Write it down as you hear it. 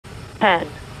10,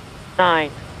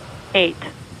 9, 8,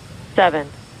 7,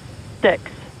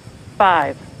 6,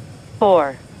 5,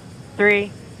 4,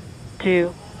 3, 2,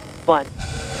 1,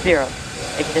 0.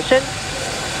 Ignition.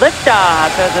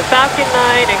 Liftoff of the Falcon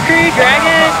 9 and Crew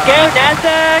Dragon. Go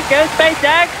NASA, go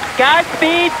SpaceX,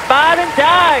 Godspeed, Bob and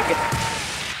Doug.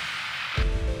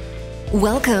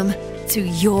 Welcome to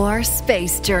your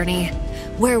space journey,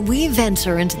 where we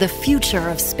venture into the future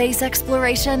of space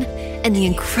exploration and the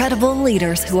incredible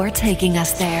leaders who are taking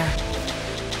us there.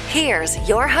 Here's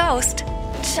your host,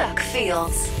 Chuck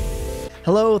Fields.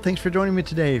 Hello, thanks for joining me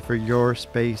today for your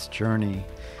space journey.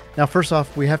 Now, first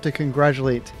off, we have to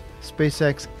congratulate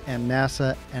SpaceX and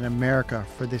NASA and America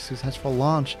for the successful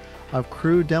launch of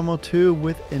Crew Demo 2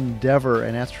 with Endeavor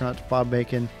and astronauts Bob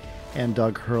Behnken and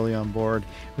Doug Hurley on board.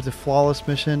 It was a flawless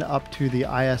mission up to the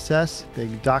ISS. They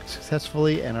docked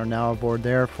successfully and are now aboard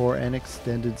there for an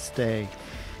extended stay.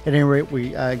 At any rate,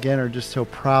 we again are just so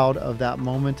proud of that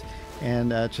moment and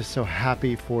just so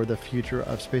happy for the future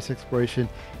of space exploration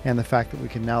and the fact that we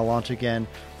can now launch again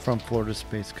from Florida's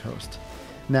Space Coast.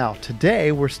 Now,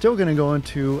 today we're still going to go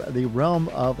into the realm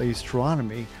of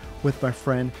astronomy with my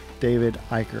friend David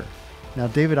Eicher. Now,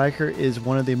 David Eicher is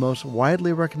one of the most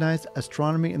widely recognized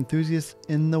astronomy enthusiasts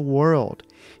in the world.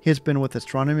 He has been with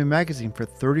Astronomy magazine for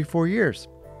 34 years,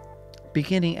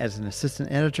 beginning as an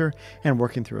assistant editor and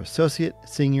working through associate,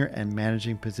 senior, and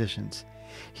managing positions.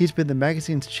 He's been the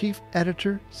magazine's chief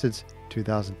editor since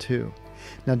 2002.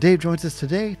 Now, Dave joins us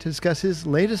today to discuss his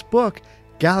latest book,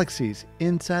 Galaxies,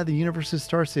 Inside the Universe's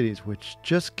Star Cities, which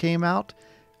just came out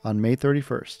on May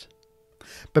 31st.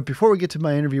 But before we get to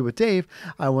my interview with Dave,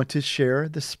 I want to share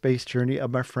the space journey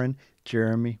of my friend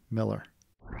Jeremy Miller.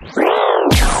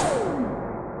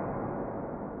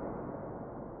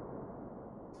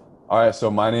 All right,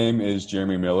 so my name is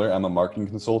Jeremy Miller. I'm a marketing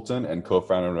consultant and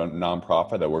co-founder of a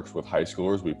nonprofit that works with high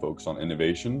schoolers. We focus on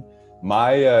innovation.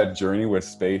 My journey with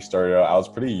space started out, I was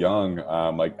pretty young.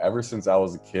 Like ever since I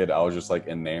was a kid, I was just like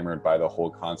enamored by the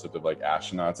whole concept of like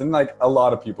astronauts. And like a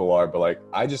lot of people are, but like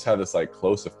I just had this like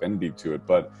close affinity to it.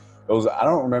 But it was, I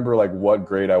don't remember like what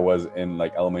grade I was in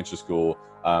like elementary school.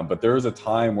 But there was a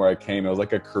time where it was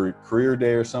like a career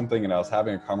day or something. And I was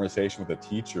having a conversation with a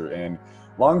teacher, and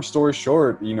long story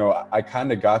short, you know, I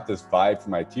kind of got this vibe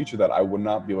from my teacher that I would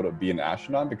not be able to be an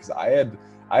astronaut because I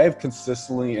have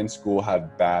consistently in school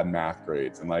had bad math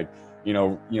grades. And like, you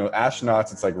know,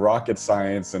 astronauts, it's like rocket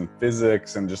science and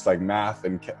physics and just like math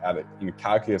and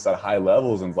calculus at high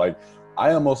levels. And like,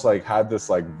 I almost like had this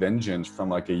like vengeance from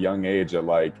like a young age that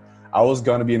like, I was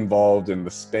going to be involved in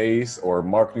the space or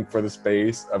marketing for the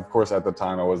space. Of course, at the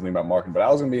time I wasn't thinking about marketing, but I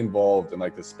was going to be involved in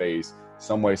like the space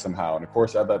some way, somehow. And of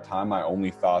course, at that time, I only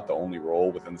thought the only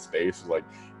role within space was like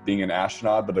being an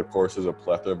astronaut, but of course, there's a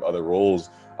plethora of other roles.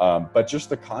 But just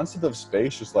the concept of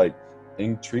space just like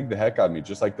intrigued the heck out of me.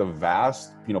 Just like the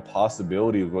vast, you know,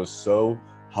 possibility was so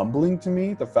humbling to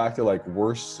me. The fact that like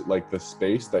the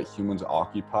space that humans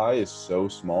occupy is so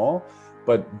small,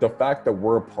 but the fact that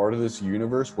we're a part of this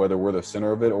universe, whether we're the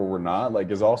center of it or we're not, like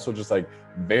is also just like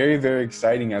very, very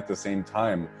exciting at the same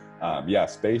time. Yeah,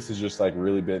 space has just like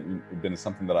really been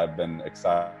something that I've been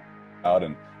excited about,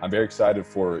 and I'm very excited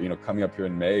for, you know, coming up here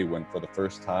in May when for the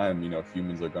first time, you know,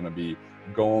 humans are going to be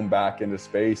going back into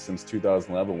space since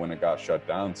 2011 when it got shut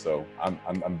down. So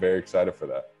I'm very excited for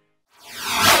that.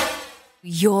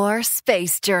 Your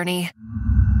space journey.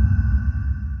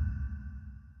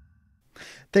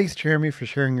 Thanks, Jeremy, for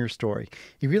sharing your story.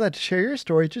 If you'd like to share your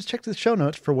story, just check the show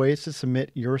notes for ways to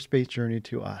submit your space journey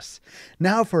to us.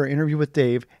 Now for our interview with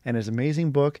Dave and his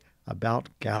amazing book about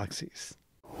galaxies.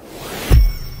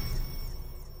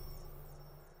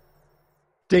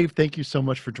 Dave, thank you so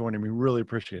much for joining me. Really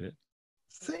appreciate it.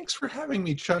 Thanks for having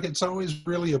me, Chuck. It's always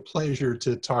really a pleasure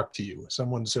to talk to you.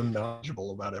 Someone so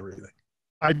knowledgeable about everything.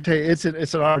 I tell you, it's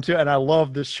an honor too, and I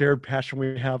love this shared passion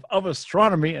we have of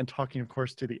astronomy and talking, of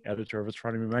course, to the editor of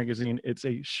Astronomy magazine. It's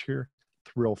a sheer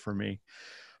thrill for me.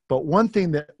 But one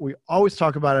thing that we always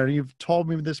talk about, and you've told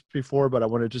me this before, but I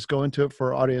want to just go into it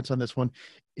for our audience on this one,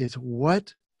 is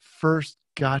what first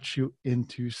got you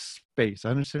into space? I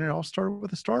understand it all started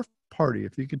with a star party.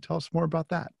 If you could tell us more about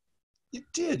that. It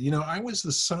did. You know, I was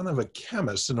the son of a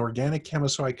chemist, an organic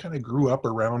chemist, so I kind of grew up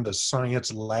around a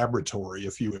science laboratory,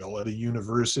 if you will, at a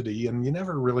university, and you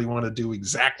never really want to do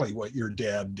exactly what your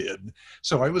dad did.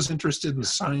 So I was interested in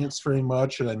science very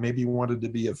much, and I maybe wanted to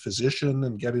be a physician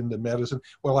and get into medicine.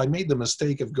 Well, I made the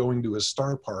mistake of going to a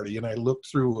star party, and I looked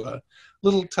through a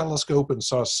little telescope and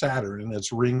saw Saturn and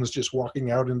its rings just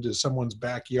walking out into someone's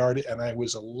backyard, and I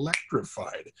was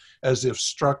electrified, as if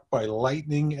struck by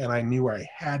lightning, and I knew I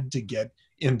had to get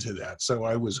into that. So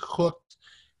I was hooked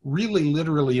really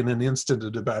literally in an instant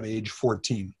at about age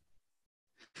 14.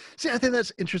 See, I think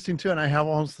that's interesting too, and I have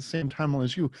almost the same timeline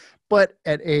as you. But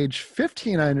at age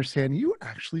 15, I understand you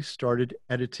actually started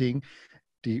editing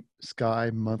Deep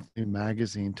Sky Monthly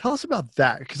magazine. Tell us about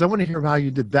that, because I want to hear how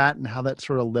you did that and how that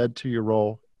sort of led to your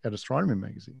role at Astronomy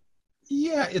magazine.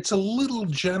 Yeah, it's a little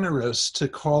generous to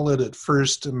call it at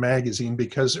first a magazine,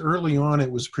 because early on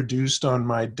it was produced on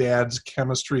my dad's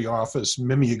chemistry office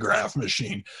mimeograph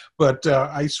machine. But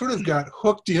I sort of got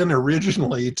hooked in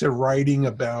originally to writing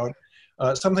about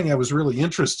something I was really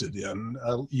interested in,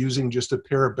 using just a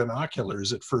pair of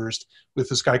binoculars at first, with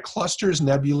the sky clusters,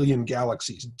 nebulae, and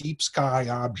galaxies, deep sky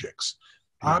objects,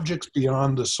 objects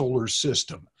beyond the solar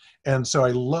system. And so I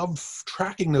loved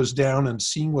tracking those down and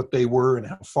seeing what they were and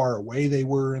how far away they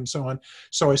were and so on.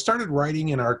 So I started writing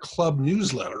in our club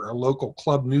newsletter, our local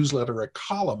club newsletter, a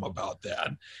column about that.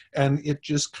 And it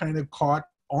just kind of caught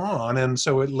on. And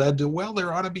so it led to, well,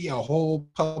 there ought to be a whole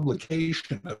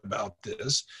publication about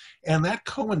this. And that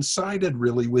coincided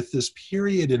really with this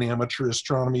period in amateur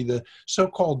astronomy, the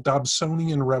so-called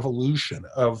Dobsonian revolution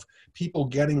of people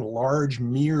getting large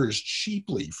mirrors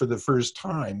cheaply for the first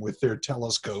time with their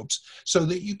telescopes, so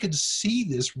that you could see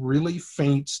this really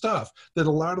faint stuff that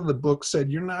a lot of the books said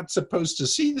you're not supposed to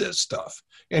see this stuff,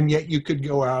 and yet you could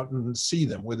go out and see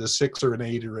them with a 6 or an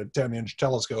 8 or a 10-inch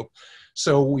telescope.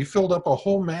 So we filled up a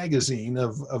whole magazine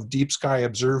of deep sky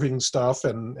observing stuff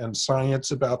and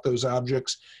science about those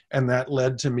objects, and that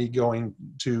led to me going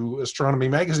to Astronomy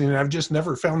magazine, and I've just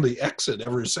never found the exit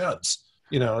ever since.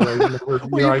 Well,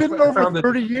 you've been there over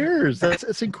 30 years.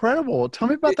 It's incredible. Tell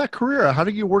me about that career. How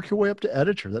did you work your way up to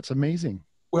editor? That's amazing.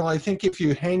 Well, I think if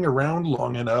you hang around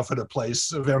long enough at a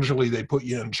place, eventually they put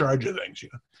you in charge of things.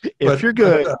 If you're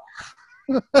good.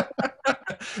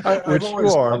 Which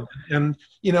you are. And,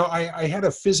 I had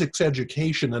a physics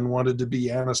education and wanted to be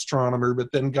an astronomer, but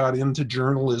then got into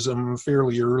journalism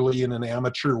fairly early in an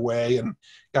amateur way and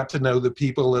got to know the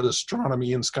people at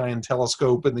Astronomy and Sky and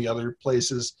Telescope and the other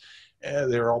places.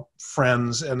 They're all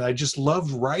friends, and I just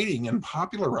loved writing and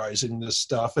popularizing this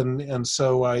stuff. And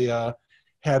so I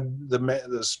had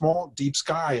the small Deep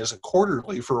Sky as a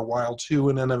quarterly for a while too,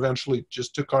 and then eventually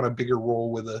just took on a bigger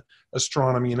role with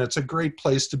Astronomy. And it's a great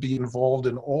place to be involved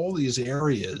in all these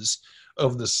areas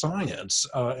of the science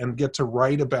and get to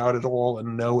write about it all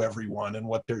and know everyone and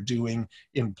what they're doing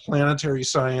in planetary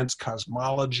science,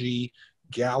 cosmology,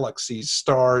 galaxies,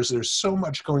 stars. There's so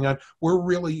much going on. We're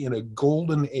really in a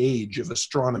golden age of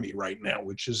astronomy right now,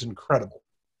 which is incredible.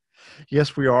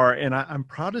 Yes, we are. And I'm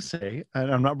proud to say,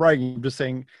 and I'm not bragging, I'm just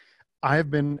saying,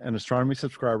 I've been an Astronomy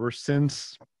subscriber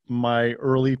since my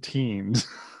early teens.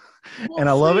 And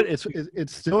I love it.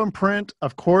 It's still in print,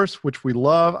 of course, which we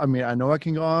love. I mean, I know I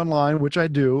can go online, which I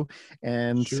do,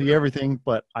 and see everything,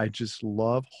 but I just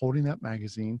love holding that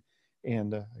magazine.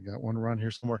 And I got one around here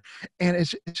somewhere, and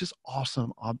it's just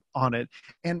awesome on it.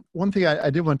 And one thing I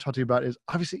did want to talk to you about is,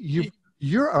 obviously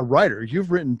you're a writer.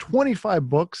 You've written 25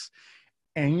 books,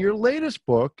 and your latest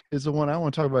book is the one I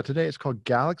want to talk about today. It's called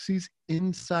Galaxies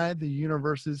Inside the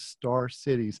Universe's Star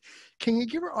Cities. Can you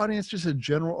give our audience just a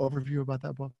general overview about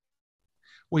that book?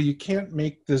 Well, you can't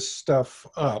make this stuff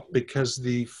up, because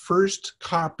the first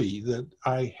copy that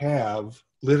I have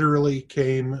literally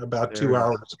came about 2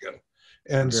 hours ago.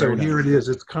 And so here it is.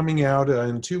 It's coming out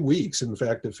in 2 weeks, in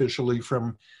fact, officially,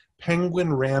 from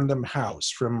Penguin Random House,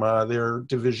 from their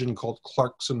division called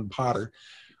Clarkson Potter.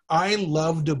 I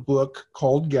loved a book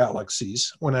called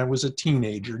Galaxies when I was a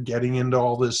teenager, getting into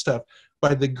all this stuff,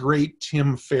 by the great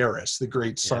Tim Ferriss, the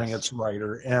great science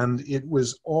writer. And it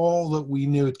was all that we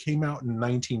knew. It came out in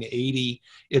 1980.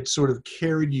 It sort of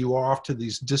carried you off to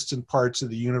these distant parts of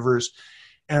the universe.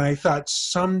 And I thought,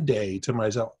 someday, to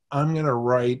myself, I'm going to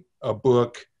write a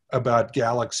book about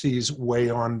galaxies way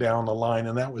on down the line.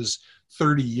 And that was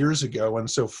 30 years ago. And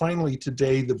so finally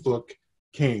today, the book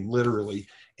came, literally.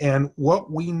 And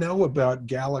what we know about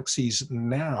galaxies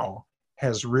now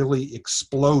has really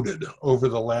exploded over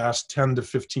the last 10 to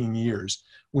 15 years.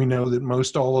 We know that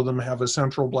most all of them have a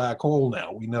central black hole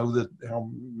now. We know that how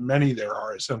many there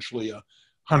are, essentially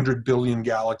 100 billion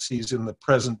galaxies in the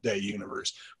present day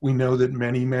universe. We know that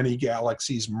many, many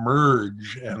galaxies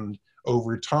merge and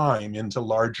over time into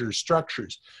larger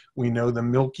structures. We know the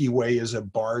Milky Way is a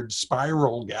barred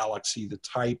spiral galaxy, the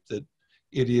type that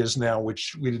it is now,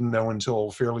 which we didn't know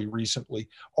until fairly recently.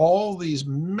 All these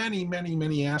many, many,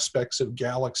 many aspects of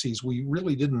galaxies we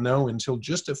really didn't know until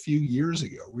just a few years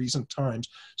ago, recent times.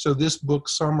 So this book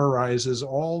summarizes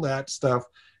all that stuff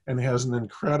and has an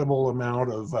incredible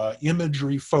amount of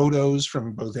imagery, photos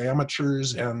from both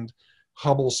amateurs and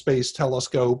Hubble Space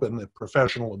Telescope and the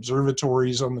professional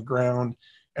observatories on the ground.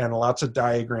 and lots of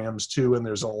diagrams too. And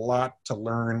there's a lot to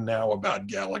learn now about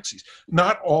galaxies.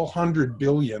 Not all 100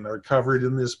 billion are covered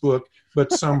in this book,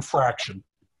 but some fraction.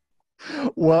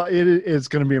 Well, it's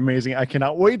going to be amazing. I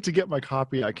cannot wait to get my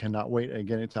copy. I cannot wait.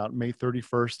 Again, it's out May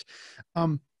 31st.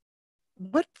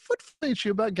 What fascinates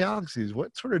you about galaxies?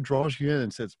 What sort of draws you in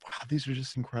and says, wow, these are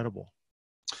just incredible?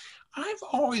 I've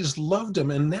always loved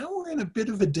them. And now we're in a bit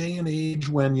of a day and age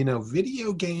when,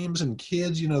 video games and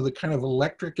kids, the kind of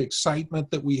electric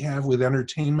excitement that we have with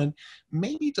entertainment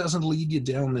maybe doesn't lead you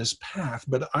down this path.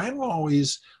 But I've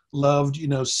always loved,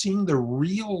 seeing the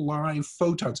real live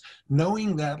photons,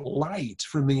 knowing that light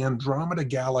from the Andromeda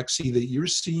galaxy that you're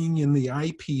seeing in the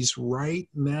eyepiece right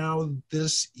now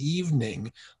this evening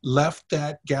left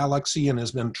that galaxy and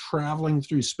has been traveling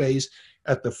through space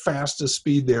at the fastest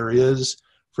speed there is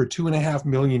for 2.5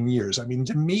 million years. I mean,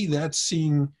 to me, that's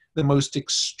seeing the most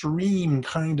extreme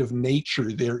kind of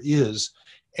nature there is.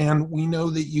 And we know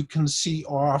that you can see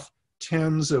off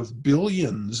tens of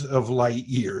billions of light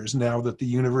years now that the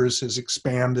universe has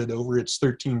expanded over its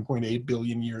 13.8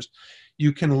 billion years.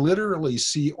 You can literally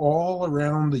see all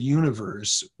around the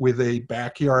universe with a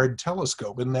backyard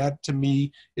telescope. And that, to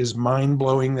me, is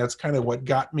mind-blowing. That's kind of what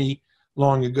got me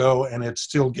long ago, and it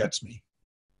still gets me.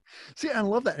 See, I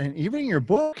love that. And even in your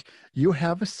book, you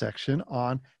have a section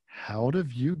on how to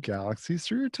view galaxies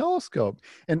through your telescope.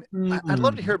 And I'd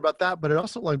love to hear about that, but I'd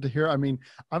also like to hear,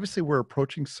 obviously we're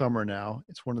approaching summer now.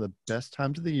 It's one of the best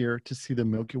times of the year to see the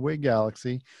Milky Way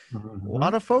galaxy. A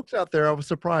lot of folks out there, I was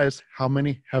surprised how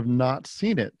many have not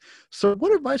seen it. So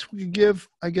what advice would you give,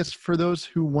 I guess, for those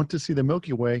who want to see the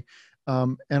Milky Way,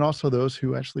 and also those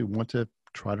who actually want to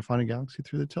try to find a galaxy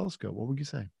through the telescope? What would you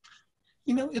say?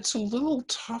 It's a little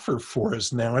tougher for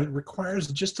us now, and it requires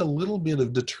just a little bit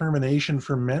of determination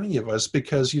for many of us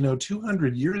because,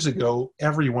 200 years ago,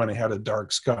 everyone had a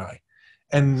dark sky.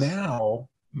 And now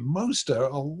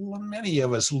many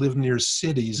of us live near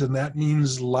cities, and that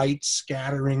means light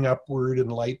scattering upward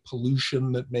and light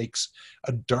pollution that makes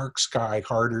a dark sky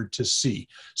harder to see.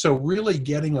 So really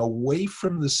getting away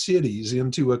from the cities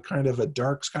into a kind of a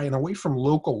dark sky and away from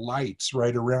local lights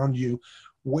right around you,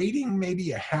 waiting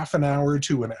maybe a half an hour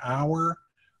to an hour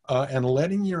and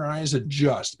letting your eyes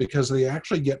adjust because they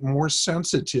actually get more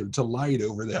sensitive to light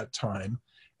over that time.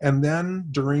 And then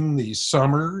during the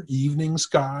summer evening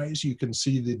skies, you can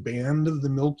see the band of the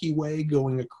Milky Way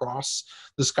going across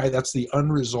the sky. That's the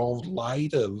unresolved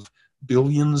light of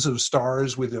billions of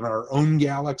stars within our own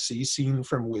galaxy seen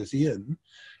from within.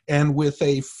 And with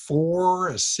a 4,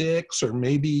 a 6, or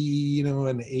maybe,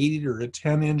 an 8 or a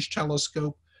 10-inch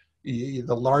telescope, the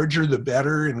larger the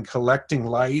better in collecting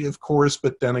light, of course,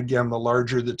 but then again, the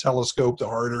larger the telescope, the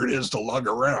harder it is to lug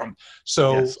around.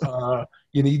 So yes.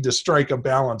 You need to strike a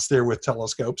balance there with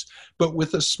telescopes. But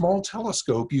with a small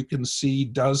telescope, you can see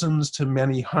dozens to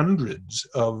many hundreds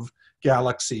of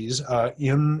galaxies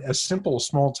in a simple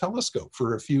small telescope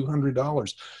for a few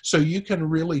 $100s. So you can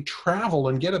really travel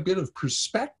and get a bit of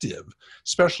perspective,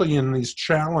 especially in these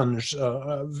challenged,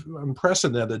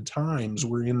 unprecedented times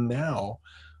we're in now,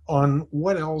 on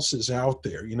what else is out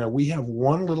there. We have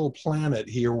one little planet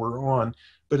here we're on,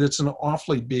 but it's an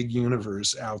awfully big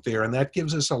universe out there. And that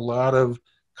gives us a lot of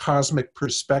cosmic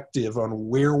perspective on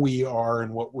where we are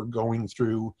and what we're going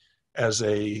through as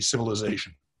a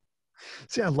civilization.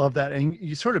 See, I love that. And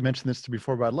you sort of mentioned this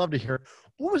before, but I'd love to hear,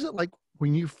 what was it like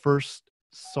when you first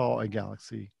saw a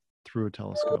galaxy through a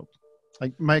telescope?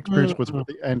 Like my experience was with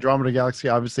the Andromeda galaxy,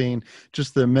 obviously, and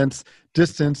just the immense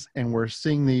distance, and we're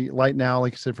seeing the light now,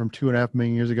 like you said, from 2.5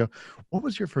 million years ago. What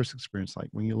was your first experience like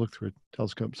when you looked through a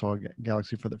telescope, saw a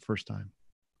galaxy for the first time?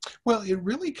 Well, it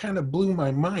really kind of blew my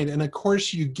mind. And of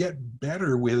course, you get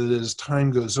better with it as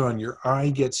time goes on. Your eye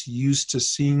gets used to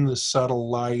seeing the subtle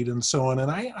light and so on.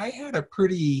 And I had a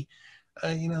pretty,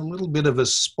 a little bit of a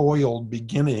spoiled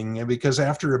beginning, because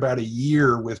after about a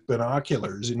year with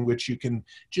binoculars in which you can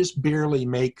just barely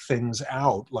make things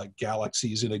out like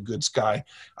galaxies in a good sky,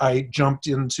 I jumped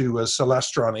into a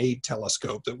Celestron 8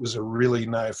 telescope that was a really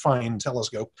nice, fine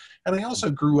telescope. And I also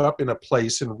grew up in a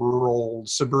place in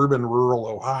suburban rural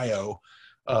Ohio,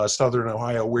 southern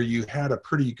Ohio, where you had a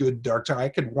pretty good dark sky. I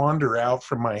could wander out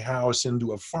from my house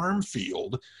into a farm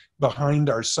field behind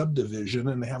our subdivision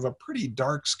and have a pretty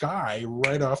dark sky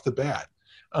right off the bat.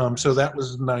 So that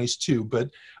was nice too. But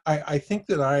I think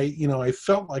that I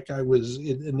felt like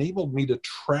it enabled me to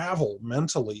travel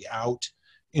mentally out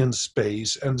in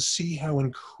space and see how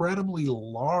incredibly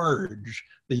large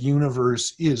the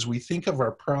universe is. We think of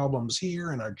our problems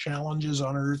here and our challenges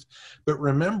on Earth, but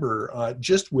remember,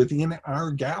 just within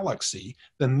our galaxy,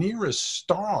 the nearest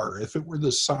star, if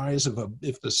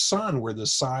the sun were the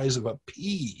size of a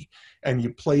pea and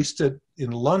you placed it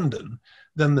in London,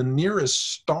 then the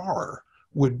nearest star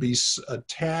would be a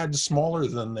tad smaller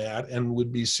than that and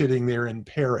would be sitting there in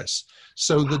Paris.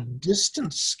 So the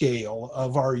distance scale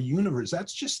of our universe,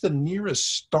 that's just the nearest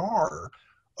star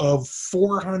of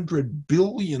 400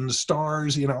 billion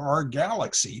stars in our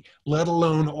galaxy, let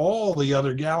alone all the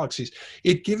other galaxies.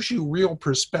 It gives you real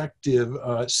perspective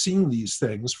seeing these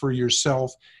things for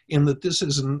yourself, in that this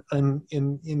is an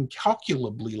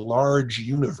incalculably large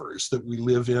universe that we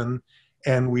live in.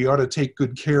 And we ought to take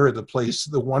good care of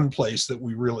the one place that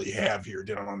we really have here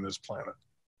down on this planet.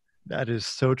 That is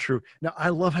so true. Now, I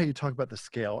love how you talk about the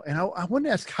scale. And I want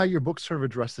to ask how your book sort of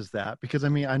addresses that, because I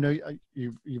mean, I know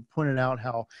you pointed out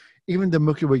how even the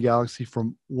Milky Way galaxy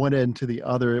from one end to the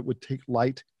other, it would take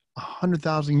light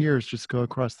 100,000 years just to go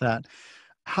across that.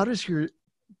 How does your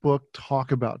book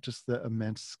talk about just the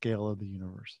immense scale of the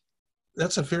universe?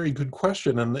 That's a very good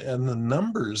question. And the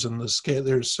numbers and the scale,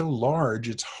 they're so large,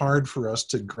 it's hard for us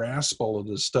to grasp all of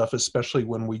this stuff, especially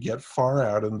when we get far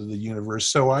out into the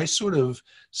universe. So I sort of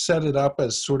set it up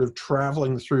as sort of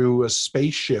traveling through a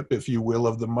spaceship, if you will,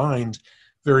 of the mind,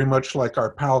 very much like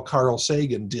our pal Carl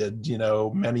Sagan did,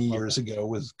 many years ago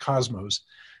with Cosmos.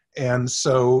 And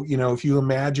so, if you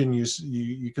imagine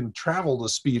you can travel the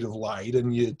speed of light,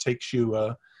 and it takes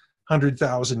you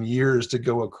 100,000 years to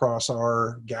go across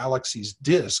our galaxy's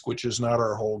disk, which is not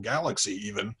our whole galaxy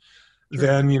even, sure.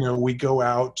 Then, we go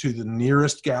out to the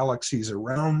nearest galaxies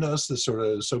around us, the sort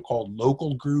of so-called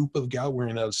local group of we're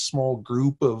in a small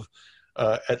group of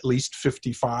at least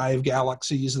 55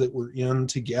 galaxies that we're in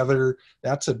together.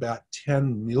 That's about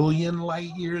 10 million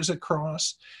light years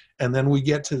across. And then we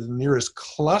get to the nearest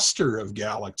cluster of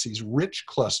galaxies, rich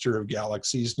cluster of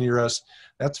galaxies near us.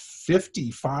 That's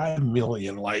 55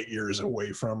 million light years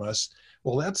away from us.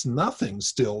 Well, that's nothing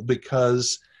still,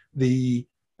 because the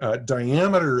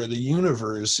diameter of the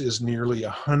universe is nearly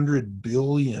 100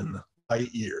 billion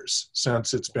light years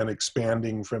since it's been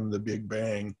expanding from the Big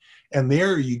Bang. And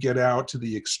there you get out to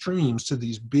the extremes, to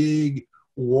these big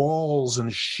walls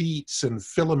and sheets and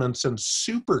filaments and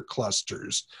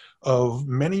superclusters of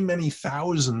many, many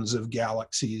thousands of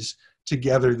galaxies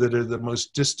together that are the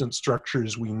most distant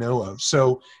structures we know of.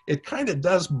 So it kind of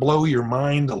does blow your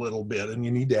mind a little bit, and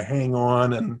you need to hang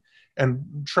on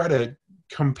and try to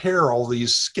compare all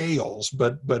these scales,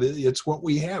 but it's what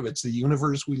we have. It's the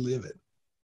universe we live in.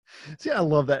 See, I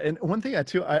love that. And one thing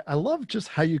I love just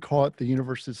how you call it the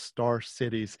universe's star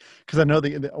cities, because I know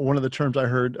one of the terms I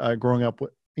heard growing up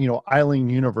with,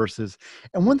 island universes.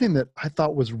 And one thing that I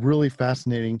thought was really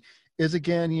fascinating is,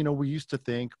 again, we used to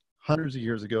think hundreds of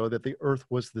years ago that the Earth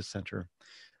was the center.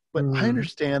 But I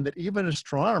understand that even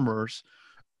astronomers,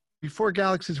 before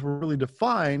galaxies were really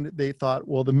defined, they thought,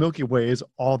 well, the Milky Way is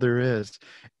all there is.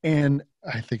 And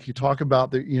I think you talk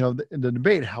about the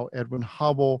debate, how Edwin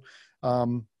Hubble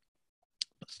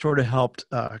sort of helped,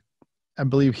 I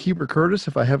believe, Heber Curtis,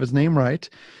 if I have his name right,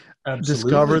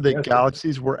 discover that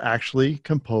galaxies were actually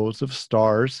composed of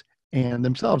stars and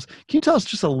themselves. Can you tell us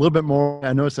just a little bit more?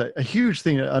 I know it's a huge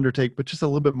thing to undertake, but just a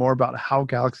little bit more about how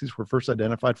galaxies were first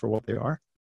identified for what they are?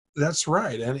 That's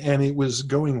right. And it was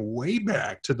going way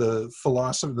back to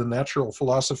the natural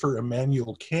philosopher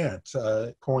Immanuel Kant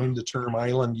coined the term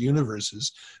island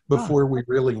universes before we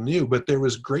really knew. But there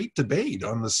was great debate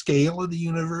on the scale of the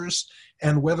universe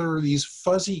and whether these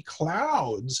fuzzy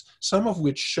clouds, some of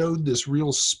which showed this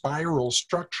real spiral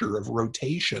structure of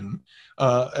rotation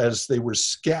as they were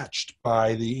sketched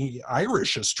by the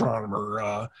Irish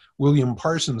astronomer William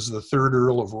Parsons, the third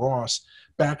Earl of Ross,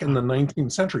 back in the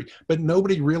 19th century, but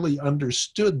nobody really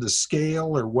understood the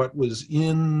scale or what was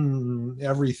in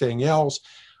everything else.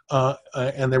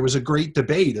 And there was a great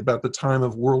debate about the time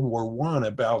of World War I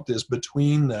about this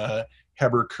between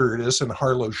Heber Curtis and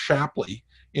Harlow Shapley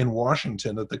in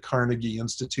Washington at the Carnegie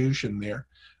Institution there.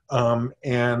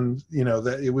 And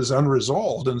that it was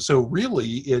unresolved. And so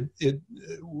really it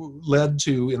led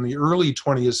to, in the early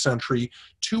 20th century,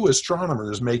 two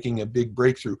astronomers making a big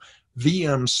breakthrough.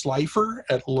 V.M. Slipher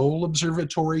at Lowell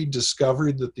Observatory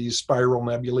discovered that these spiral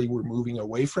nebulae were moving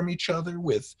away from each other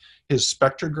with his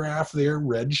spectrograph there,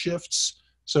 redshifts,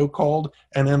 so-called.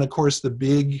 And then, of course, the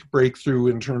big breakthrough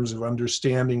in terms of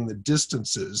understanding the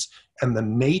distances and the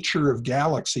nature of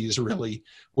galaxies really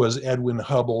was Edwin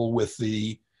Hubble with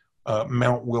the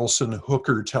Mount Wilson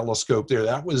Hooker telescope there.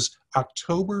 That was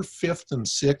October 5th and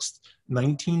 6th,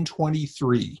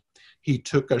 1923. he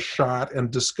took a shot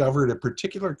and discovered a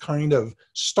particular kind of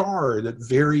star that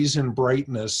varies in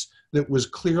brightness that was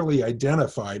clearly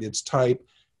identified, its type,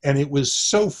 and it was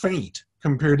so faint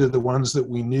compared to the ones that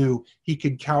we knew, he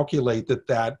could calculate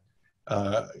that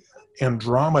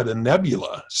Andromeda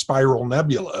Nebula, spiral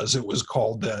nebula as it was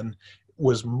called then,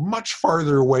 was much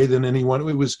farther away than anyone.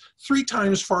 It was 3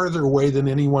 times farther away than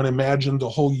anyone imagined the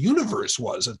whole universe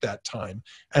was at that time.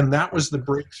 And that was the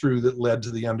breakthrough that led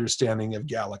to the understanding of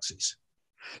galaxies.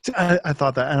 See, I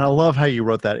thought that, and I love how you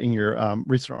wrote that in your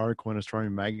recent article in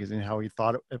Astronomy magazine, how he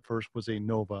thought it at first was a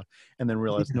nova and then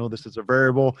realized, no, this is a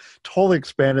variable, totally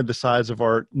expanded the size of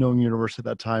our known universe at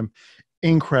that time.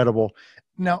 Incredible.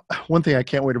 Now, one thing I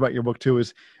can't wait about your book too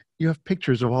is you have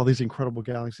pictures of all these incredible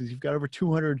galaxies. You've got over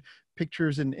 200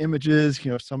 pictures and images,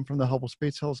 some from the Hubble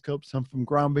Space Telescope, some from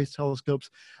ground-based telescopes.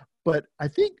 But I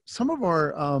think some of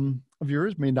our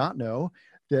viewers may not know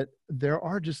that there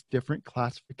are just different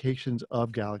classifications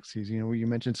of galaxies. You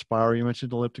mentioned spiral, you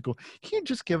mentioned elliptical. Can you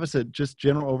just give us a just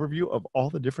general overview of all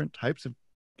the different types of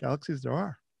galaxies there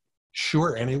are?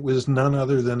 Sure, and it was none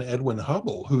other than Edwin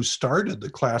Hubble who started the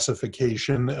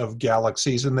classification of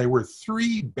galaxies, and there were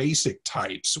 3 basic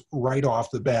types right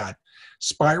off the bat.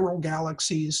 Spiral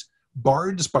galaxies,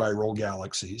 barred spiral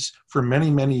galaxies. For many,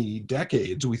 many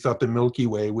decades, we thought the Milky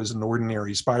Way was an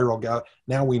ordinary spiral galaxy.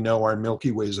 Now we know our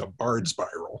Milky Way is a barred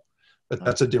spiral, but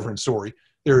that's a different story.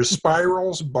 There are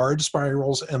spirals, barred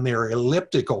spirals, and there are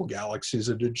elliptical galaxies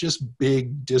that are just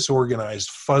big, disorganized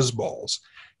fuzzballs.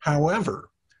 However,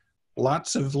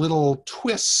 lots of little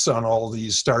twists on all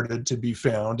these started to be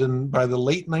found. And by the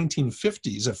late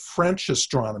 1950s, a French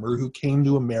astronomer who came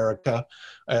to America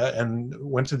and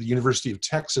went to the University of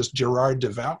Texas, Gerard de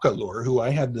Vaucouleurs, who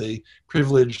I had the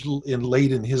privilege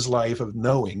late in his life of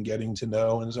knowing, getting to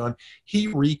know and so on, he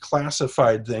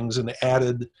reclassified things and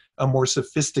added a more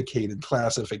sophisticated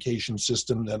classification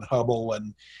system than Hubble.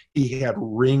 And he had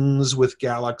rings with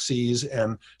galaxies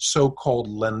and so-called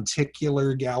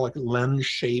lenticular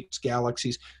lens-shaped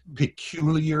galaxies,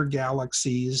 peculiar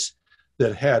galaxies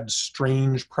that had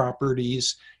strange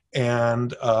properties,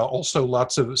 and also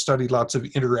studied lots of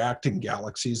interacting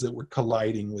galaxies that were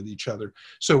colliding with each other.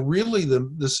 So really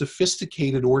the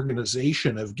sophisticated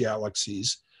organization of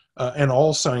galaxies, and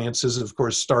all sciences, of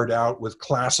course, start out with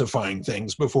classifying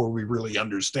things before we really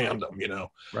understand them,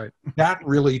 Right. That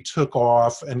really took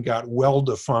off and got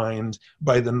well-defined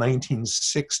by the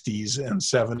 1960s and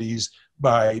 70s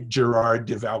by Gerard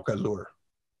de Vaucouleurs.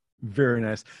 Very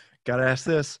nice. Got to ask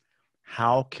this.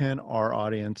 How can our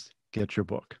audience get your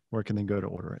book? Where can they go to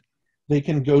order it? They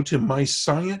can go to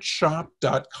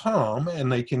myscienceshop.com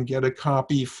and they can get a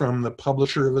copy from the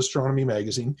publisher of Astronomy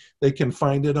magazine. They can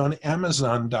find it on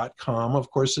amazon.com, of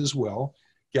course, as well.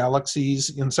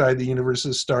 Galaxies Inside the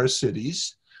Universe's Star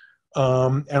Cities.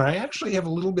 And I actually have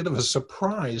a little bit of a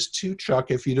surprise too,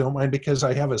 Chuck, if you don't mind, because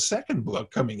I have a second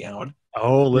book coming out.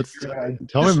 Oh,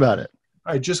 tell me about it.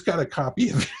 I just got a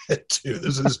copy of it too.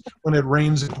 This is When It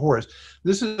Rains It Pours.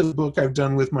 This is a book I've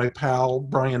done with my pal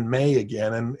Brian May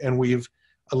again, and we've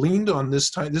leaned on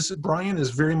this time. Brian is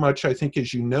very much, I think,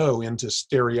 as you know, into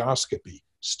stereoscopy,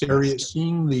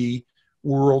 seeing the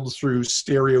world through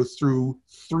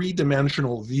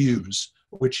 3-dimensional views,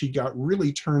 which he got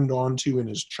really turned on to in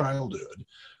his childhood.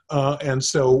 And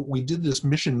so we did this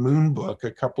Mission Moon book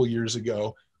a couple years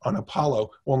ago on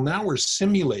Apollo. Well, now we're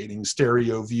simulating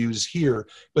stereo views here,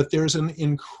 but there's an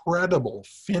incredible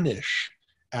Finnish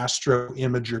astro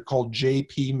imager called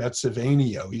J.P.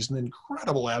 Metsävainio. He's an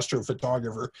incredible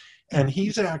astrophotographer, and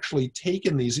he's actually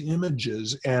taken these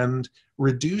images and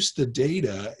reduced the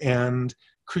data and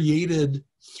created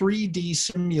 3D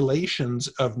simulations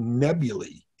of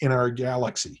nebulae in our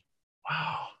galaxy.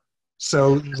 Wow.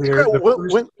 So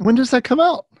when does that come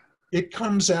out? It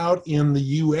comes out in the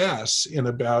US in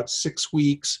about 6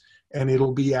 weeks, and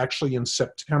it'll be actually in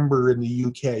September in the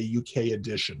UK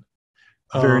edition.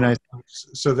 Very nice.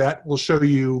 So that will show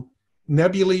you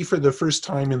nebulae for the first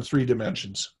time in 3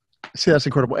 dimensions. See, that's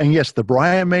incredible. And yes, the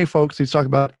Brian May, folks, he's talking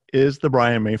about is the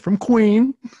Brian May from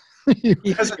Queen.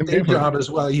 He has a day job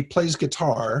as well. He plays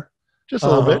guitar. Just a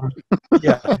little bit.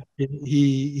 Yeah,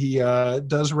 he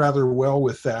does rather well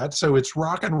with that. So it's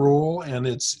rock and roll and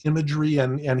it's imagery,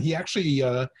 and he actually,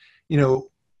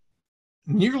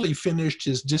 nearly finished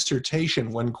his dissertation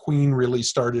when Queen really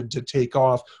started to take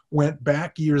off, went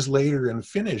back years later and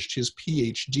finished his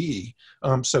PhD.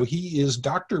 So he is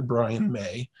Dr. Brian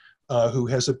May, who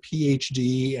has a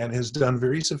PhD and has done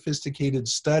very sophisticated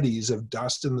studies of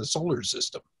dust in the solar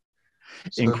system.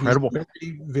 So incredible. He's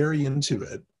very, very into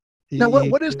it. Now,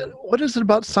 what is it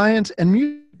about science and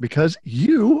music because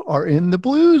you are in the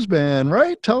blues band,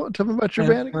 right? Tell me about your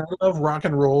band. I love rock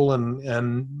and roll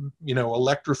and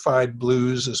electrified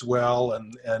blues as well,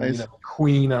 and Nice.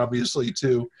 Queen obviously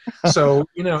too. So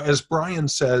as Brian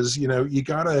says, you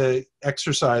got to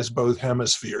exercise both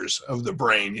hemispheres of the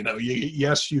brain.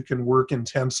 Yes, you can work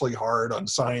intensely hard on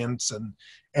science and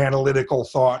analytical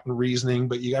thought and reasoning,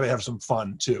 but you got to have some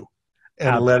fun too,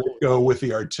 and let it go with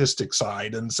the artistic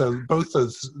side. And so both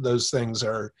of those things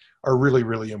are really,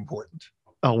 really important.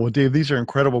 Oh, well, Dave, these are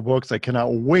incredible books. I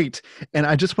cannot wait. And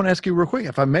I just want to ask you real quick,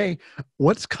 if I may,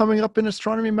 what's coming up in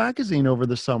Astronomy magazine over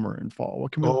the summer and fall?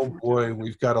 What can we look forward to? Boy,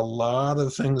 we've got a lot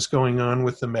of things going on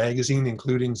with the magazine,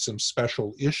 including some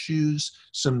special issues,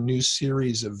 some new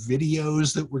series of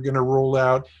videos that we're going to roll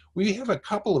out. We have a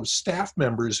couple of staff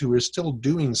members who are still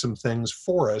doing some things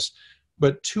for us,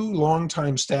 but 2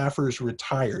 longtime staffers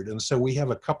retired. And so we have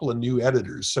a couple of new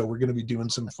editors. So we're going to be doing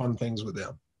some fun things with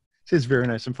them. It's very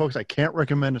nice. And folks, I can't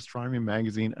recommend Astronomy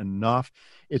magazine enough.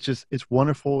 It's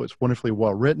wonderful. It's wonderfully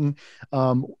well written.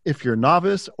 If you're a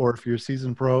novice or if you're a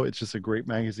seasoned pro, it's just a great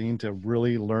magazine to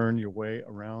really learn your way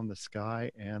around the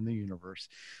sky and the universe.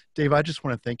 Dave, I just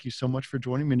want to thank you so much for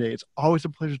joining me today. It's always a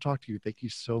pleasure to talk to you. Thank you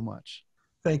so much.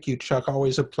 Thank you, Chuck.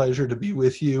 Always a pleasure to be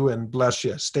with you, and bless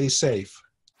you. Stay safe.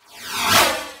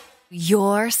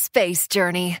 Your space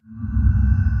journey.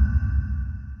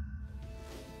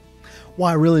 Well,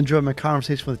 I really enjoyed my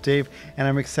conversation with Dave, and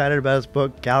I'm excited about his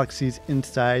book, Galaxies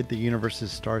Inside the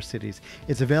Universe's Star Cities.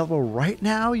 It's available right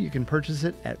now. You can purchase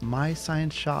it at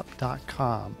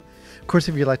myscienceshop.com. Of course,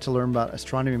 if you'd like to learn about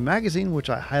Astronomy magazine, which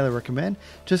I highly recommend,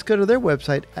 just go to their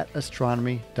website at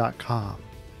astronomy.com.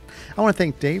 I want to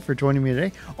thank Dave for joining me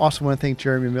today. Also want to thank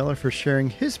Jeremy Miller for sharing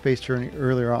his space journey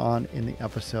earlier on in the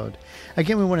episode.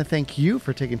 Again, we want to thank you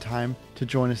for taking time to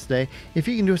join us today. If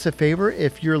you can do us a favor,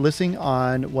 if you're listening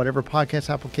on whatever podcast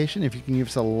application, if you can give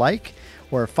us a like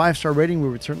or a 5-star rating, we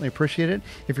would certainly appreciate it.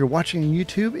 If you're watching on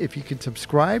YouTube, if you could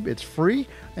subscribe, it's free,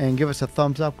 and give us a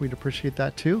thumbs up, we'd appreciate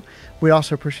that too. We'd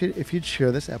also appreciate it if you'd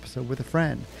share this episode with a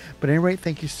friend. But at any rate,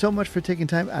 thank you so much for taking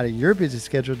time out of your busy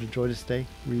schedule to join us today.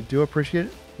 We do appreciate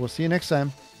it. We'll see you next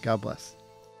time. God bless.